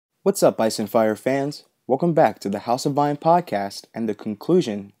What's up, Ice and Fire fans? Welcome back to the House of Vine podcast and the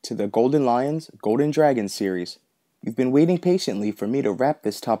conclusion to the Golden Lions, Golden Dragons series. You've been waiting patiently for me to wrap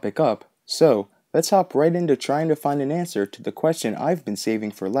this topic up, so let's hop right into trying to find an answer to the question I've been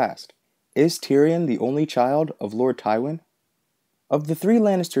saving for last. Is Tyrion the only child of Lord Tywin? Of the three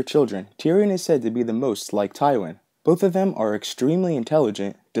Lannister children, Tyrion is said to be the most like Tywin. Both of them are extremely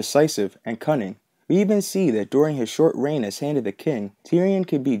intelligent, decisive, and cunning. We even see that during his short reign as Hand of the King, Tyrion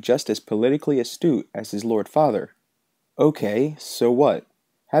could be just as politically astute as his Lord Father. Okay, so what?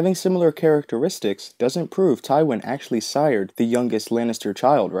 Having similar characteristics doesn't prove Tywin actually sired the youngest Lannister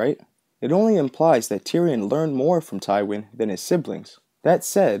child, right? It only implies that Tyrion learned more from Tywin than his siblings. That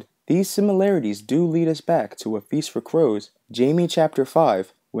said, these similarities do lead us back to A Feast for Crows, Jaime Chapter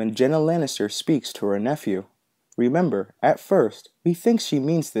 5, when Genna Lannister speaks to her nephew. Remember, at first, we think she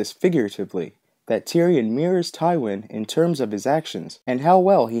means this figuratively, that Tyrion mirrors Tywin in terms of his actions and how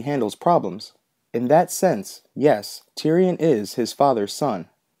well he handles problems. In that sense, yes, Tyrion is his father's son.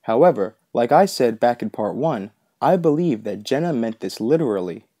 However, like I said back in part 1, I believe that Genna meant this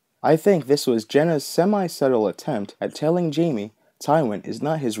literally. I think this was Genna's semi-subtle attempt at telling Jaime Tywin is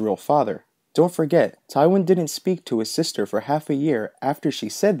not his real father. Don't forget, Tywin didn't speak to his sister for half a year after she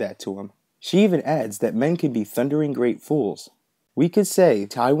said that to him. She even adds that men can be thundering great fools. We could say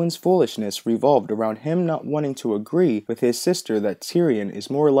Tywin's foolishness revolved around him not wanting to agree with his sister that Tyrion is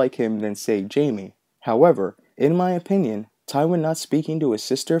more like him than, say, Jaime. However, in my opinion, Tywin not speaking to his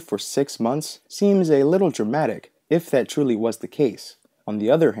sister for 6 months seems a little dramatic, if that truly was the case. On the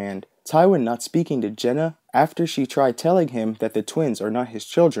other hand, Tywin not speaking to Genna after she tried telling him that the twins are not his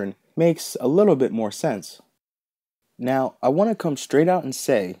children makes a little bit more sense. Now, I want to come straight out and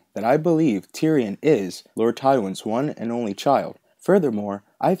say that I believe Tyrion is Lord Tywin's one and only child. Furthermore,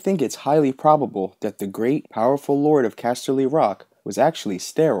 I think it's highly probable that the great, powerful Lord of Casterly Rock was actually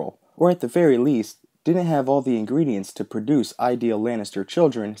sterile, or at the very least, didn't have all the ingredients to produce ideal Lannister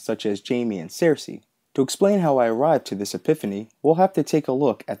children such as Jaime and Cersei. To explain how I arrived to this epiphany, we'll have to take a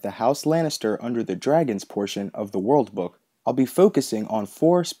look at the House Lannister under the Dragons portion of the World Book. I'll be focusing on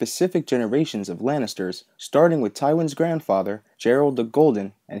 4 specific generations of Lannisters, starting with Tywin's grandfather, Gerald the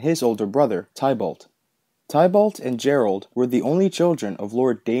Golden, and his older brother, Tybalt. Tybalt and Gerald were the only children of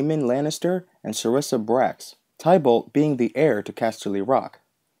Lord Daemon Lannister and Sarissa Brax, Tybalt being the heir to Casterly Rock.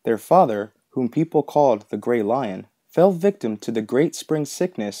 Their father, whom people called the Grey Lion, fell victim to the Great Spring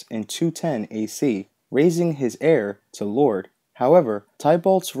Sickness in 210 AC, raising his heir to Lord. However,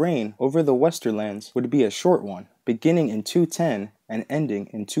 Tybalt's reign over the Westerlands would be a short one, beginning in 210 and ending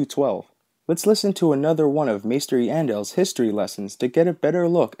in 212. Let's listen to another one of Maester Yandel's history lessons to get a better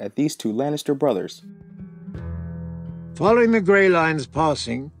look at these two Lannister brothers. Following the Grey Lion's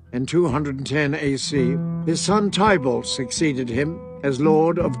passing in 210 AC, his son Tybalt succeeded him as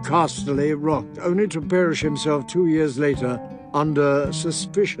Lord of Casterly Rock, only to perish himself 2 years later under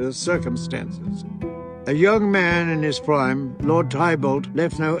suspicious circumstances. A young man in his prime, Lord Tybalt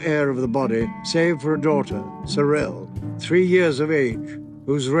left no heir of the body, save for a daughter, Sorrel, 3 years of age,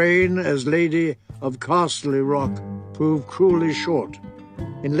 whose reign as Lady of Casterly Rock proved cruelly short.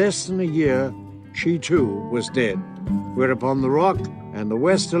 In less than a year, she too was dead, whereupon the Rock and the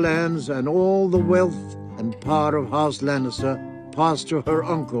Westerlands and all the wealth and power of House Lannister passed to her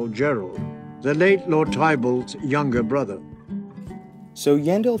uncle Gerald, the late Lord Tybalt's younger brother. So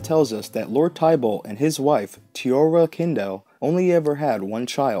Yandel tells us that Lord Tybalt and his wife, Tiora Kindell, only ever had one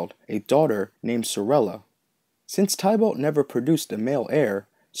child, a daughter named Sorella. Since Tybalt never produced a male heir,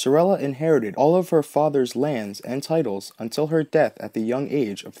 Sorella inherited all of her father's lands and titles until her death at the young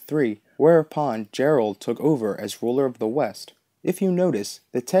age of 3, whereupon Gerald took over as ruler of the West. If you notice,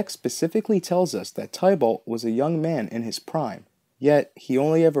 the text specifically tells us that Tybalt was a young man in his prime, yet he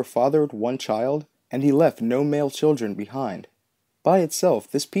only ever fathered one child, and he left no male children behind. By itself,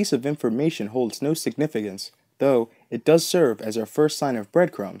 this piece of information holds no significance, though it does serve as our first sign of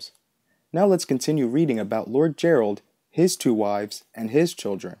breadcrumbs. Now let's continue reading about Lord Gerald, his 2 wives, and his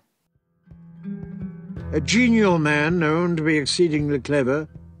children. A genial man known to be exceedingly clever,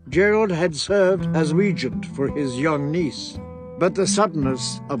 Gerald had served as regent for his young niece, but the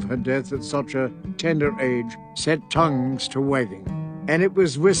suddenness of her death at such a tender age set tongues to wagging, and it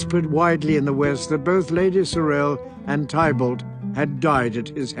was whispered widely in the West that both Lady Sorrel and Tybalt had died at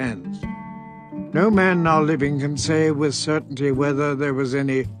his hands. No man now living can say with certainty whether there was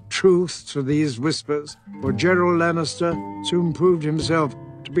any truth to these whispers, for Gerald Lannister soon proved himself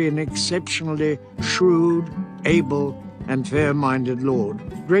to be an exceptionally shrewd, able, and fair-minded lord,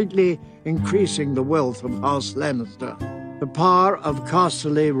 greatly increasing the wealth of House Lannister, the power of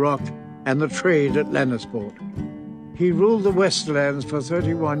Casterly Rock, and the trade at Lannisport. he ruled the Westerlands for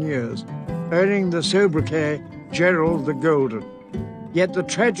 31 years, earning the sobriquet Gerald the Golden. Yet the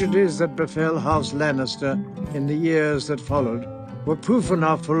tragedies that befell House Lannister in the years that followed were proof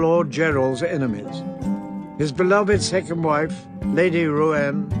enough for Lord Gerald's enemies. His beloved second wife, Lady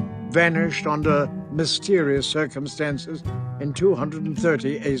Rowan, vanished under mysterious circumstances in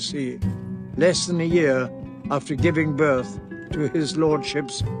 230 AC, less than a year after giving birth to his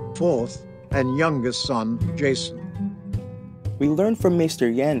lordship's fourth and youngest son, Jason. We learn from Maester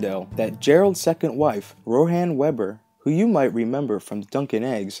Yandel that Gerald's second wife, Rohan Weber, who you might remember from Duncan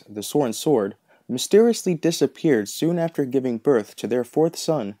Eggs, The Sworn Sword, mysteriously disappeared soon after giving birth to their fourth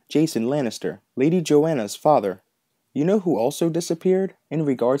son, Jason Lannister, Lady Joanna's father. You know who also disappeared, in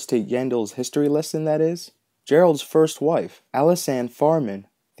regards to Yandel's history lesson that is? Gerald's first wife, Alysanne Farman.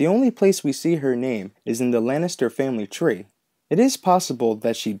 The only place we see her name is in the Lannister Family Tree. It is possible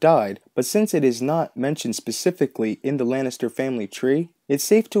that she died, but since it is not mentioned specifically in the Lannister Family Tree, it's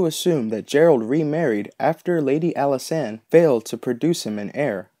safe to assume that Gerald remarried after Lady Alysanne failed to produce him an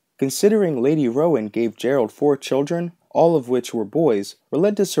heir. Considering Lady Rowan gave Gerald 4 children, all of which were boys, we're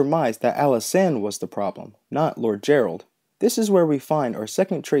led to surmise that Alysanne was the problem, not Lord Gerald. This is where we find our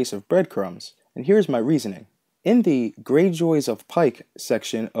second trace of breadcrumbs, and here's my reasoning. In the Greyjoys of Pike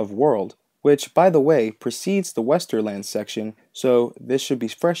section of World, which, by the way, precedes the Westerlands section, so this should be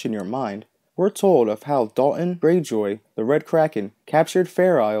fresh in your mind, we're told of how Dalton Greyjoy, the Red Kraken, captured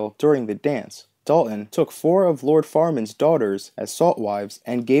Fair Isle during the dance. Dalton took 4 of Lord Farman's daughters as salt wives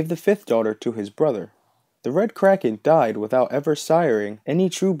and gave the 5th daughter to his brother. The Red Kraken died without ever siring any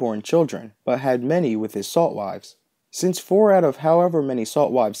true-born children, but had many with his salt wives. Since 4 out of however many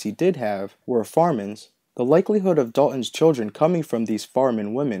salt wives he did have were Farmans, the likelihood of Dalton's children coming from these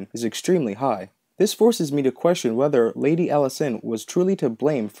Farman women is extremely high. This forces me to question whether Lady Alysanne was truly to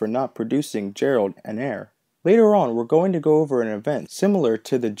blame for not producing Gerald an heir. Later on, we're going to go over an event similar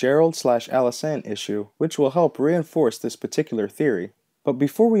to the Gerald/Alysanne issue, which will help reinforce this particular theory. But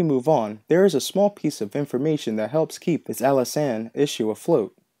before we move on, there is a small piece of information that helps keep this Alysanne issue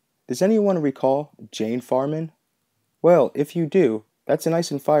afloat. Does anyone recall Jane Farman? Well, if you do, that's a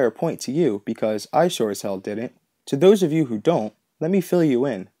nice and fire point to you, because I sure as hell didn't. To those of you who don't, let me fill you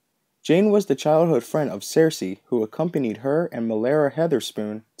in. Jane was the childhood friend of Cersei, who accompanied her and Melara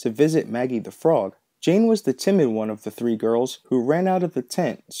Heatherspoon to visit Maggie the Frog. Jane was the timid one of the 3 girls who ran out of the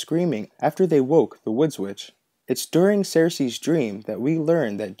tent screaming after they woke the Woods Witch. It's during Cersei's dream that we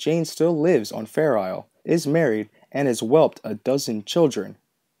learn that Jane still lives on Fair Isle, is married, and has whelped a 12 children.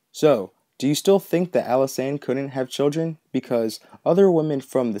 So, do you still think that Alysanne couldn't have children? Because other women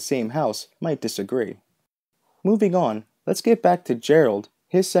from the same house might disagree. Moving on, let's get back to Gerald,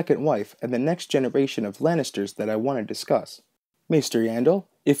 his second wife, and the next generation of Lannisters that I want to discuss. Maester Yandel,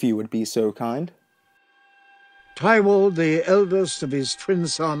 if you would be so kind. Tywin, the eldest of his twin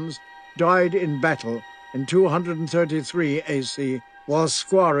sons, died in battle in 233 AC while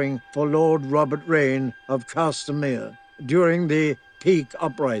squaring for Lord Robert Reyne of Castamere during the Peak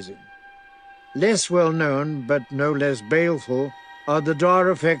Uprising. Less well known, but no less baleful, are the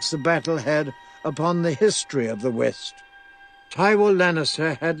dire effects the battle had upon the history of the West. Tywin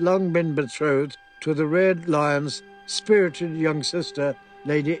Lannister had long been betrothed to the Red Lion's spirited young sister,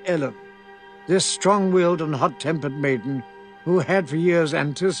 Lady Ellen. This strong-willed and hot-tempered maiden, who had for years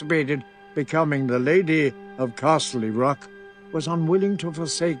anticipated becoming the Lady of Casterly Rock, was unwilling to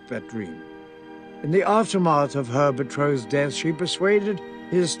forsake that dream. In the aftermath of her betrothed's death, she persuaded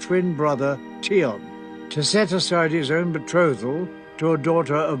his twin brother, Tyrion, to set aside his own betrothal to a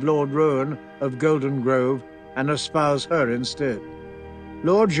daughter of Lord Rowan of Golden Grove and espouse her instead.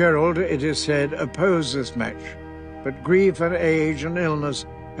 Lord Gerald, it is said, opposed this match, but grief and age and illness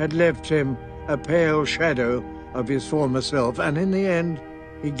had left him a pale shadow of his former self, and in the end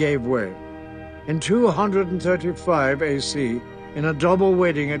he gave way. In 235 AC, in a double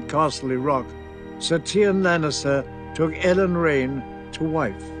wedding at Casterly Rock, Sir Tyrion Lannister took Ellen Reyne to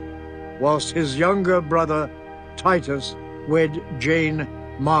wife, whilst his younger brother Titus wed Jane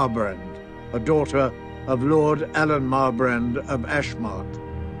Marbrand, a daughter of Lord Alan Marbrand of Ashmark.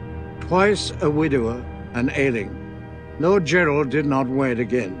 Twice a widower and ailing, Lord Gerald did not wed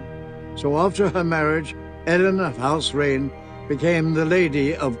again. So after her marriage, Ellen of House Reyne became the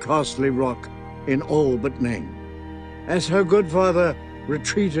Lady of Casterly Rock in all but name. As her good father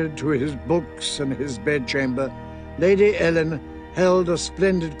retreated to his books and his bedchamber, Lady Ellen held a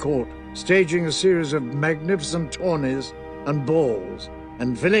splendid court, staging a series of magnificent tourneys and balls,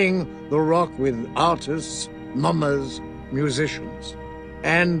 and filling the rock with artists, mummers, musicians,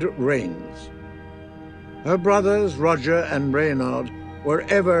 and reigns. Her brothers, Roger and Reynard, were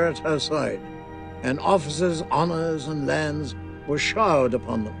ever at her side, and officers, honors, and lands were showered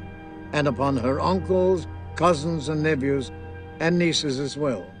upon them, and upon her uncles, cousins, and nephews, and nieces as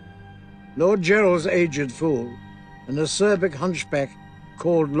well. Lord Gerald's aged fool, an acerbic hunchback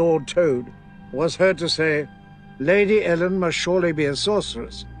called Lord Toad, was heard to say, "Lady Ellen must surely be a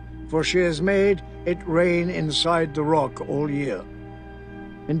sorceress, for she has made it rain inside the rock all year."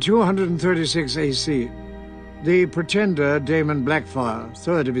 In 236 AC, the pretender Daemon Blackfyre,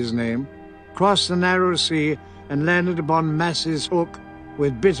 third of his name, crossed the narrow sea and landed upon Mass's Hook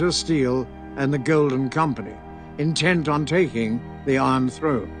with bitter steel and the Golden Company, intent on taking the Iron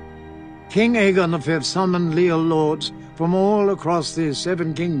Throne. King Aegon V summoned leal lords from all across the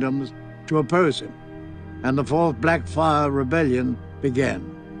Seven Kingdoms to oppose him, and the Fourth Blackfyre Rebellion began.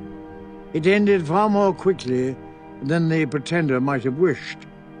 It ended far more quickly than the pretender might have wished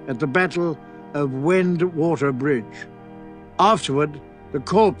at the Battle of Wendwater Bridge. Afterward, the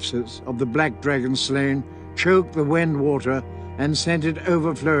corpses of the Black Dragon slain choked the Wendwater and sent it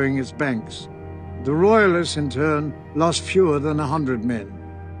overflowing its banks. The Royalists, in turn, lost fewer than 100 men,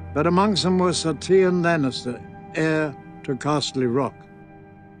 but amongst them was Sir Tyrion Lannister, heir to Castle Rock.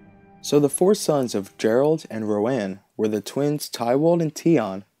 So the four sons of Gerald and Roanne were the twins Tywin and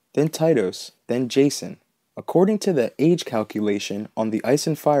Tion, then Tytos, then Jason. According to the age calculation on the Ice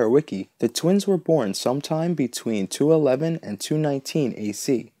and Fire wiki, the twins were born sometime between 211 and 219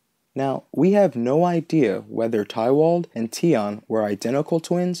 AC. Now, we have no idea whether Tywin and Tion were identical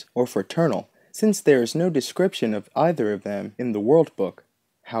twins or fraternal, since there is no description of either of them in the World Book.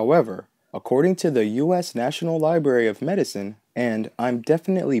 However, according to the U.S. National Library of Medicine, and I'm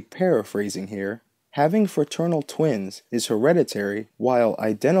definitely paraphrasing here, having fraternal twins is hereditary, while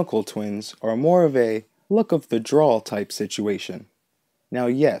identical twins are more of a luck of the draw type situation. Now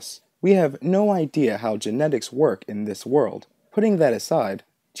yes, we have no idea how genetics work in this world. Putting that aside,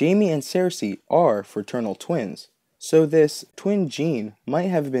 Jaime and Cersei are fraternal twins, so this twin gene might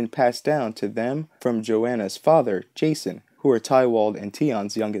have been passed down to them from Joanna's father, Jason, who are Tywin and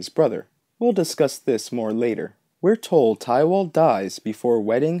Tion's youngest brother. We'll discuss this more later. We're told Tywin dies before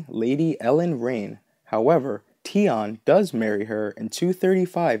wedding Lady Ellen Rain. However, Tion does marry her in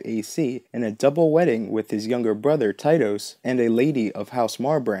 235 AC in a double wedding with his younger brother Tytos and a lady of House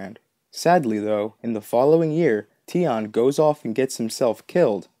Marbrand. Sadly though, in the following year, Tion goes off and gets himself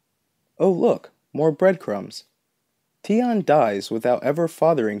killed. Oh look, more breadcrumbs. Tion dies without ever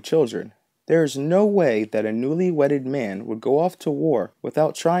fathering children. There is no way that a newly wedded man would go off to war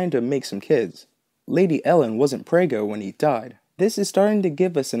without trying to make some kids. Lady Ellen wasn't preggo when he died. This is starting to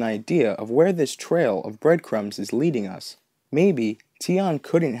give us an idea of where this trail of breadcrumbs is leading us. Maybe Tion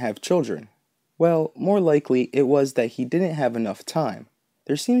couldn't have children. Well, more likely it was that he didn't have enough time.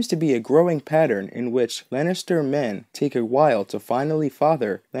 There seems to be a growing pattern in which Lannister men take a while to finally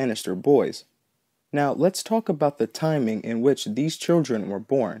father Lannister boys. Now let's talk about the timing in which these children were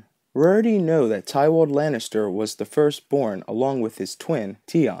born. We already know that Tywin Lannister was the firstborn along with his twin,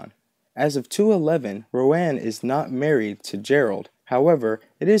 Tion. As of 211, Roanne is not married to Gerald. However,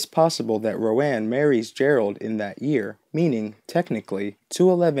 it is possible that Roanne marries Gerald in that year, meaning, technically,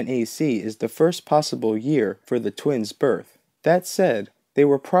 211 AC is the first possible year for the twins' birth. That said, they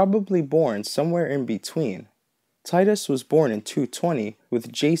were probably born somewhere in between. Tytos was born in 220,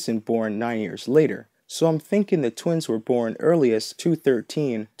 with Jason born 9 years later, so I'm thinking the twins were born earliest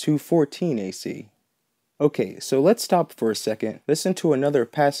 213, 214 AC. Okay, so let's stop for a second, listen to another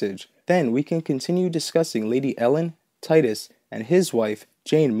passage, then we can continue discussing Lady Ellen, Tytos, and his wife,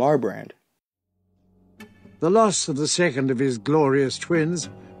 Jane Marbrand. The loss of the second of his glorious twins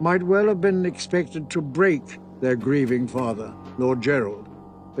might well have been expected to break their grieving father, Lord Gerald,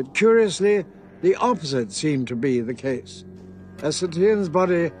 but curiously, the opposite seemed to be the case. As Sir Tyrion's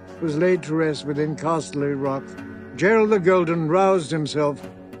body was laid to rest within Castle Rock, Gerald the Golden roused himself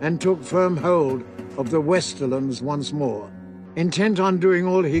and took firm hold of the Westerlands once more, intent on doing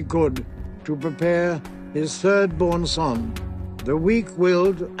all he could to prepare his third-born son, the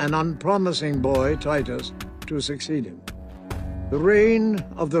weak-willed and unpromising boy Tytos, to succeed him. The reign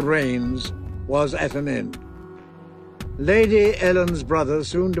of the Rains was at an end. Lady Ellen's brother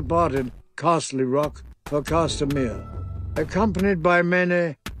soon departed Castle Rock for Castamere, accompanied by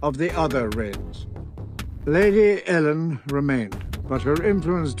many of the other Rains. Lady Ellen remained, but her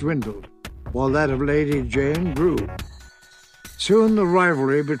influence dwindled, while that of Lady Jane grew. Soon the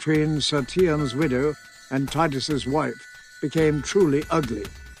rivalry between Sir Tyrion's widow and Tytos' wife became truly ugly,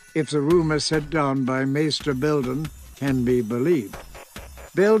 if the rumors set down by Maester Belden can be believed.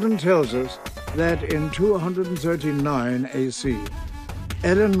 Belden tells us that in 239 AC,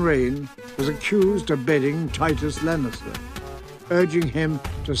 Ellen Rain was accused of bedding Tytos Lannister, urging him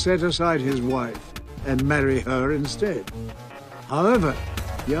to set aside his wife and marry her instead. However,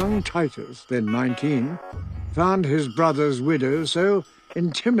 young Titus, then 19, found his brother's widow so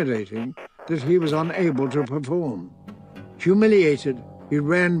intimidating that he was unable to perform. Humiliated, he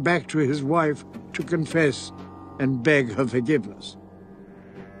ran back to his wife to confess and beg her forgiveness.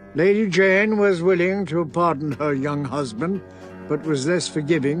 Lady Jane was willing to pardon her young husband, but was less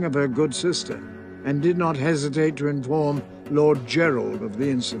forgiving of her good sister, and did not hesitate to inform Lord Gerald of the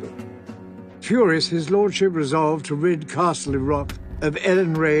incident. Furious, his lordship resolved to rid Castle Rock of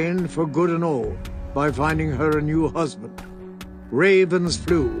Ellen Rain for good and all by finding her a new husband. Ravens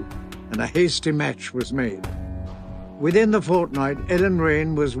flew, and a hasty match was made. Within the fortnight, Ellen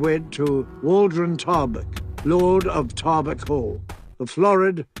Rain was wed to Waldron Tarbuck, Lord of Tarbuck Hall, the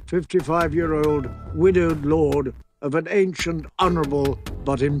florid, 55-year-old widowed lord of an ancient, honourable,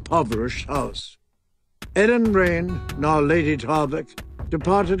 but impoverished house. Ellen Rain, now Lady Tarbuck,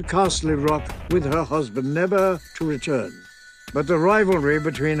 departed Castle Rock with her husband, never to return. But the rivalry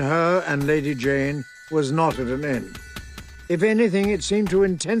between her and Lady Jane was not at an end. If anything, it seemed to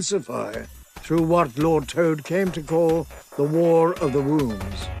intensify through what Lord Toad came to call the War of the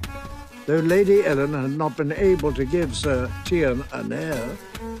Wombs. Though Lady Ellen had not been able to give Sir Tyrion an heir,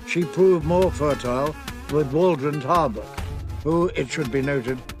 she proved more fertile with Waldron Tarbuck, who, it should be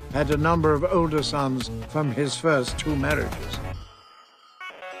noted, had a number of older sons from his first two marriages.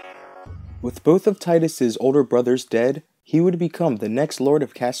 With both of Titus's older brothers dead, he would become the next Lord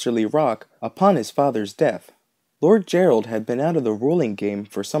of Casterly Rock upon his father's death. Lord Gerald had been out of the ruling game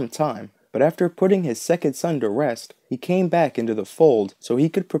for some time, but after putting his second son to rest, he came back into the fold so he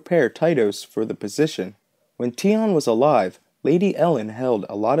could prepare Titus for the position. When Tyrion was alive, Lady Ellen held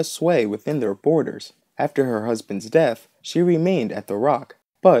a lot of sway within their borders. After her husband's death, she remained at the Rock,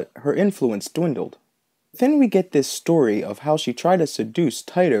 but her influence dwindled. Then we get this story of how she tried to seduce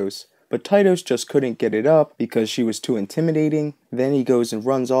Titus, but Titus just couldn't get it up because she was too intimidating. Then he goes and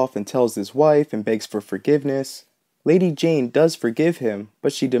runs off and tells his wife and begs for forgiveness. Lady Jane does forgive him,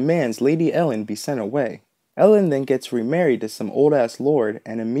 but she demands Lady Ellen be sent away. Ellen then gets remarried to some old-ass lord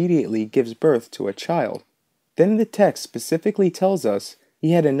and immediately gives birth to a child. Then the text specifically tells us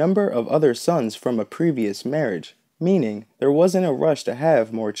he had a number of other sons from a previous marriage, meaning there wasn't a rush to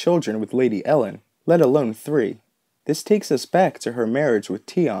have more children with Lady Ellen, let alone 3. This takes us back to her marriage with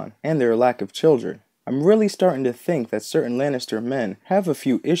Tyrion and their lack of children. I'm really starting to think that certain Lannister men have a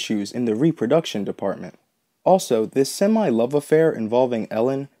few issues in the reproduction department. Also, this semi-love affair involving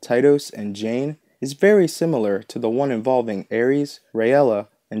Ellen, Titus, and Jane is very similar to the one involving Aerys, Rhaella,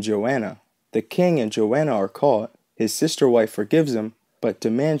 and Joanna. The king and Joanna are caught, his sister-wife forgives him, but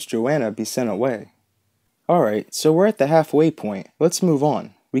demands Joanna be sent away. Alright, so we're at the halfway point. Let's move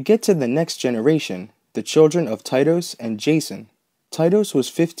on. We get to the next generation, the children of Titus and Jason. Titus was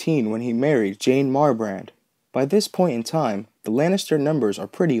 15 when he married Jane Marbrand. By this point in time, the Lannister numbers are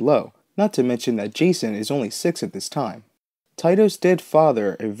pretty low, not to mention that Jason is only 6 at this time. Titus did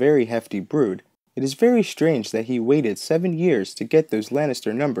father a very hefty brood. It is very strange that he waited 7 years to get those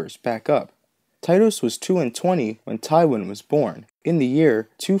Lannister numbers back up. Titus was 2 and 20 when Tywin was born, in the year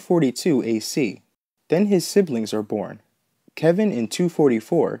 242 AC. Then his siblings are born. Kevin in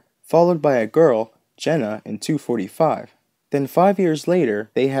 244, followed by a girl, Genna, in 245. Then 5 years later,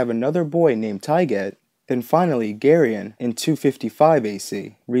 they have another boy named Tyget. Then finally Garion in 255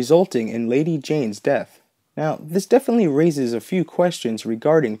 AC, resulting in Lady Jane's death. Now, this definitely raises a few questions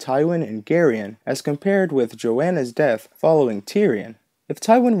regarding Tywin and Garion as compared with Joanna's death following Tyrion. If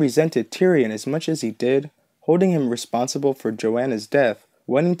Tywin resented Tyrion as much as he did, holding him responsible for Joanna's death,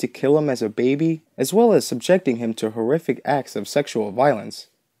 wanting to kill him as a baby, as well as subjecting him to horrific acts of sexual violence,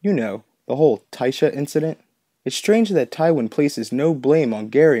 you know, the whole Tysha incident, it's strange that Tywin places no blame on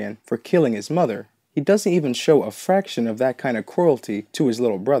Garion for killing his mother. He doesn't even show a fraction of that kind of cruelty to his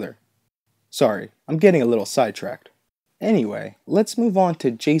little brother. Sorry, I'm getting a little sidetracked. Anyway, let's move on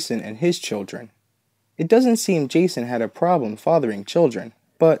to Jason and his children. It doesn't seem Jason had a problem fathering children,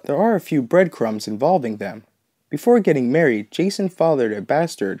 but there are a few breadcrumbs involving them. Before getting married, Jason fathered a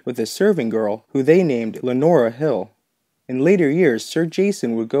bastard with a serving girl who they named Lenora Hill. In later years, Sir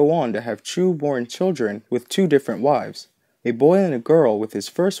Jason would go on to have true-born children with 2 different wives, a boy and a girl with his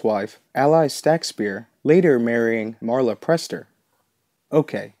first wife, Ally Stackspear, later marrying Marla Prester.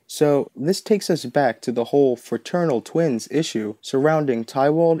 Okay, so this takes us back to the whole fraternal twins issue surrounding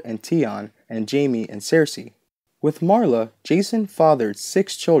Tywald and Tyrion and Jaime and Cersei. With Marla, Jason fathered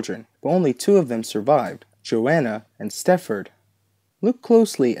 6 children, but only 2 of them survived, Joanna and Stefford. Look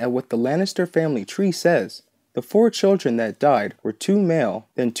closely at what the Lannister Family Tree says. The 4 children that died were 2 male,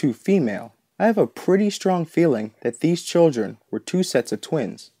 then 2 female. I have a pretty strong feeling that these children were 2 sets of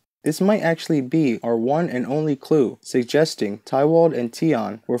twins. This might actually be our one and only clue suggesting Tywald and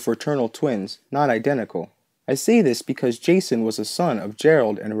Tion were fraternal twins, not identical. I say this because Jason was a son of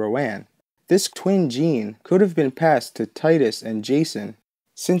Gerald and Roanne. This twin gene could have been passed to Titus and Jason.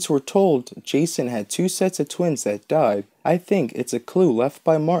 Since we're told Jason had 2 sets of twins that died, I think it's a clue left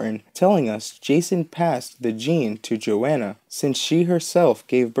by Martin telling us Jason passed the gene to Joanna since she herself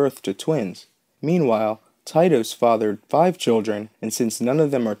gave birth to twins. Meanwhile, Titus fathered 5 children, and since none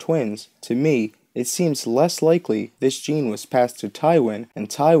of them are twins, to me, it seems less likely this gene was passed to Tywin and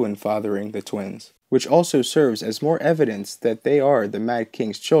Tywin fathering the twins, which also serves as more evidence that they are the Mad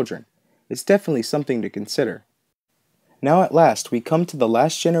King's children. It's definitely something to consider. Now at last we come to the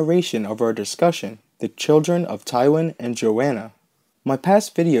last generation of our discussion, the children of Tywin and Joanna. My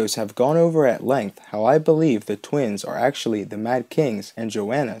past videos have gone over at length how I believe the twins are actually the Mad King's and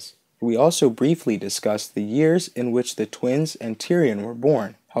Joanna's. We also briefly discussed the years in which the twins and Tyrion were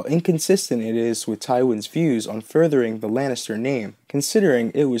born, how inconsistent it is with Tywin's views on furthering the Lannister name,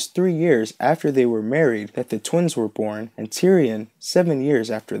 considering it was 3 years after they were married that the twins were born, and Tyrion 7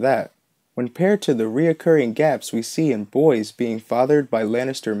 years after that. When paired to the reoccurring gaps we see in boys being fathered by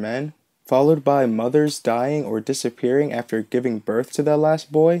Lannister men, followed by mothers dying or disappearing after giving birth to that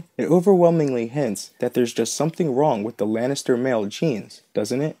last boy, it overwhelmingly hints that there's just something wrong with the Lannister male genes,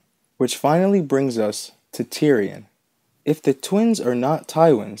 doesn't it? Which finally brings us to Tyrion. If the twins are not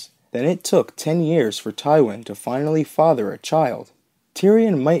Tywin's, then it took 10 years for Tywin to finally father a child.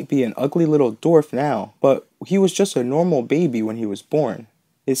 Tyrion might be an ugly little dwarf now, but he was just a normal baby when he was born.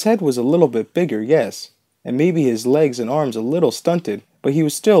 His head was a little bit bigger, yes, and maybe his legs and arms a little stunted, but he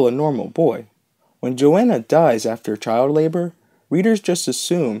was still a normal boy. When Joanna dies after child labor, readers just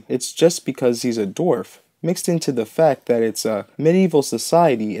assume it's just because he's a dwarf, mixed into the fact that it's a medieval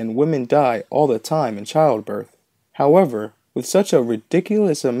society and women die all the time in childbirth. However, with such a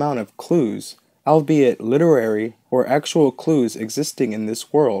ridiculous amount of clues, albeit literary or actual clues existing in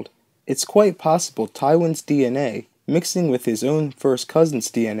this world, it's quite possible Tywin's DNA, mixing with his own first cousin's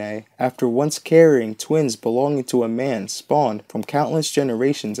DNA after once carrying twins belonging to a man spawned from countless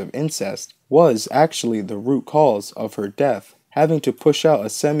generations of incest, was actually the root cause of her death. Having to push out a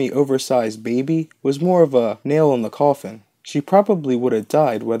semi-oversized baby was more of a nail in the coffin. She probably would have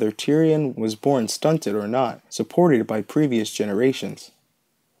died whether Tyrion was born stunted or not, supported by previous generations.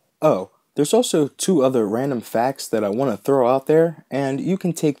 Oh, there's also 2 other random facts that I want to throw out there, and you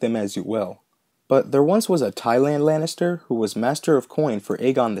can take them as you will. But there once was a Tyland Lannister who was Master of Coin for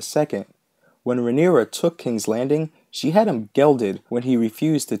Aegon II. When Rhaenyra took King's Landing, she had him gelded when he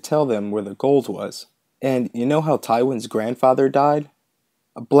refused to tell them where the gold was. And you know how Tywin's grandfather died?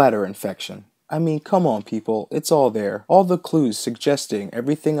 A bladder infection. I mean, come on people, it's all there. All the clues suggesting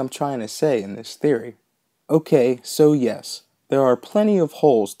everything I'm trying to say in this theory. Okay, so yes, there are plenty of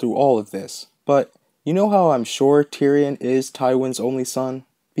holes through all of this. But you know how I'm sure Tyrion is Tywin's only son?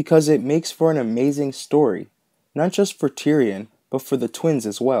 Because it makes for an amazing story. Not just for Tyrion, but for the twins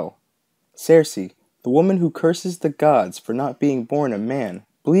as well. Cersei, the woman who curses the gods for not being born a man,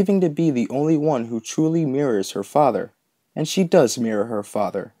 believing to be the only one who truly mirrors her father. And she does mirror her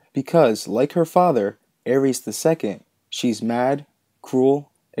father, because, like her father, Aerys II, she's mad,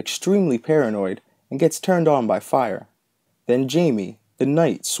 cruel, extremely paranoid, and gets turned on by fire. Then Jaime, the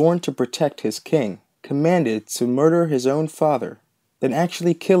knight sworn to protect his king, commanded to murder his own father, then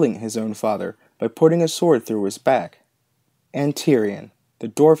actually killing his own father by putting a sword through his back. And Tyrion, the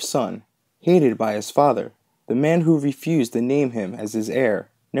dwarf's son, hated by his father, the man who refused to name him as his heir,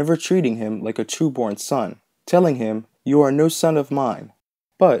 never treating him like a true-born son, telling him, "You are no son of mine."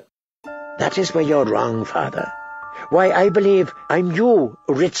 But that is where you're wrong, father. Why, I believe I'm you,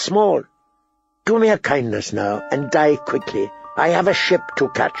 writ small. Do me a kindness now, and die quickly. I have a ship to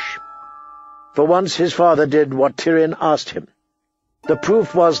catch. For once his father did what Tyrion asked him. The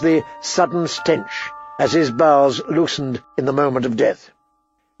proof was the sudden stench, as his bowels loosened in the moment of death.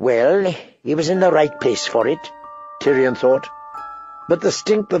 Well, he was in the right place for it, Tyrion thought. But the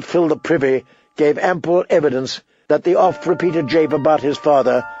stink that filled the privy gave ample evidence that the oft-repeated jape about his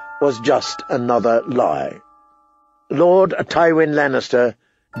father was just another lie. Lord Tywin Lannister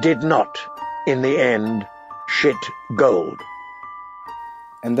did not, in the end, shit gold.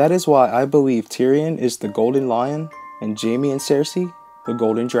 And that is why I believe Tyrion is the Golden Lion, and Jaime and Cersei, the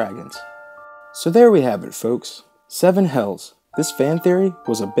Golden Dragons. So there we have it, folks. 7 hells. This fan theory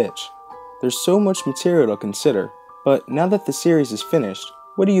was a bitch. There's so much material to consider, but now that the series is finished,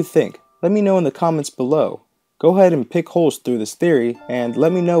 what do you think? Let me know in the comments below. Go ahead and pick holes through this theory, and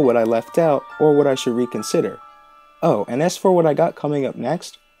let me know what I left out or what I should reconsider. Oh, and as for what I got coming up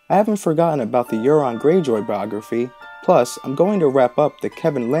next, I haven't forgotten about the Euron Greyjoy biography, plus I'm going to wrap up the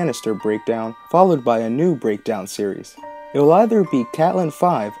Kevan Lannister breakdown, followed by a new breakdown series. It will either be Catelyn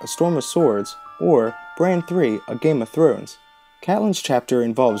 5, A Storm of Swords, or Bran 3, A Game of Thrones. Catelyn's chapter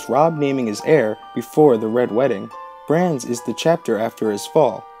involves Robb naming his heir before the Red Wedding. Bran's is the chapter after his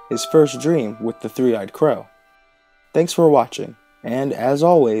fall, his first dream with the three-eyed crow. Thanks for watching, and as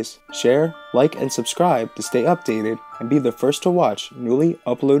always, share, like, and subscribe to stay updated and be the first to watch newly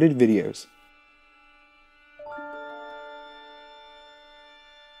uploaded videos.